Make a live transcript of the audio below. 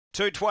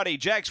220.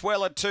 Jack's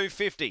Well at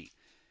 250.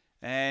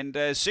 And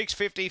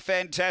 650,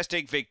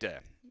 Fantastic Victor.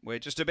 We're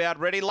just about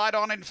ready. Light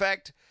on, in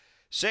fact.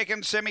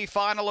 Second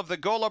semi-final of the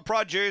Gawler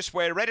Produce.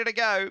 We're ready to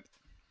go.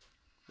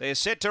 They're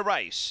set to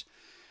race.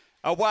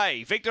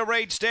 Away. Victor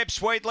Reed steps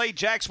sweetly.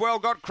 Jack's Well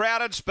got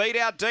crowded. Speed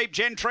out deep.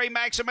 Gentry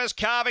Maximus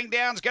carving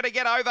down's going to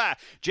get over.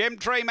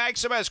 Gentry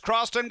Maximus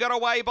crossed and got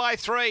away by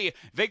 3.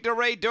 Victor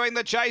Reed doing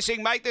the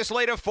chasing. Make this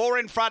leader 4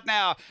 in front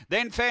now.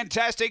 Then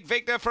Fantastic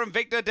Victor from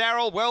Victor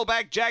Darrell. Well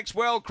back. Jack's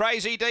Well.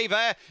 Crazy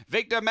Diva.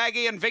 Victor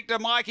Maggie and Victor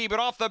Mikey. But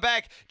off the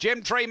back.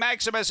 Gentry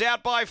Maximus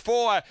out by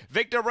 4.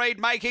 Victor Reed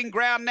making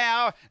ground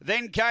now.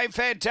 Then came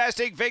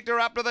Fantastic Victor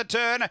up to the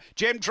turn.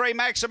 Gentry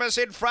Maximus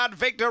in front.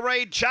 Victor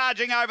Reed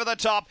charging over the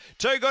top.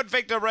 Too good,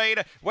 Victor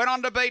Reed. Went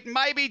on to beat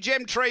maybe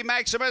Gentry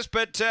Maximus,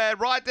 but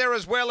right there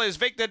as well is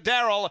Victor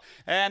Darrell.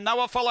 And they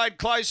were followed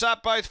close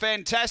up, both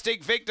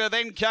Fantastic Victor,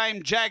 then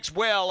came Jack's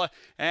Well.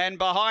 And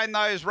behind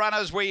those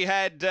runners we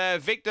had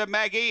Victor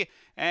Maggie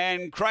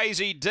and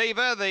Crazy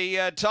Diva.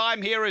 The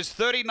time here is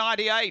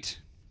 30.98.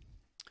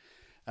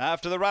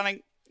 After the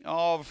running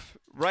of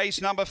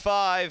race number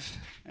 5,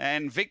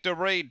 and Victor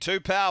Reed, too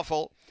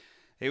powerful.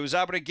 He was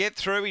able to get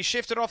through. He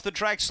shifted off the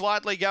track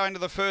slightly going to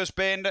the first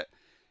bend,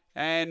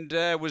 and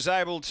was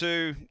able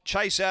to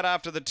chase out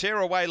after the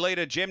tearaway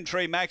leader,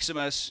 Gentry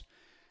Maximus.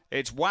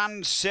 It's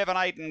 1, 7,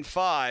 8 and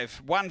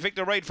 5. 1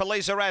 Victor Reed for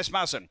Lisa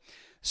Rasmussen.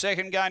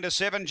 Second going to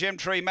 7,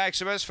 Gentry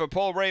Maximus for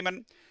Paul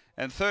Riemann.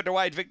 And third to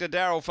 8, Victor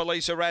Darrell for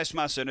Lisa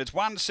Rasmussen. It's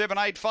 1, 7,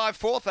 8, 5,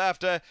 fourth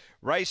after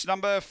race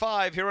number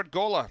 5 here at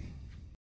Gawler.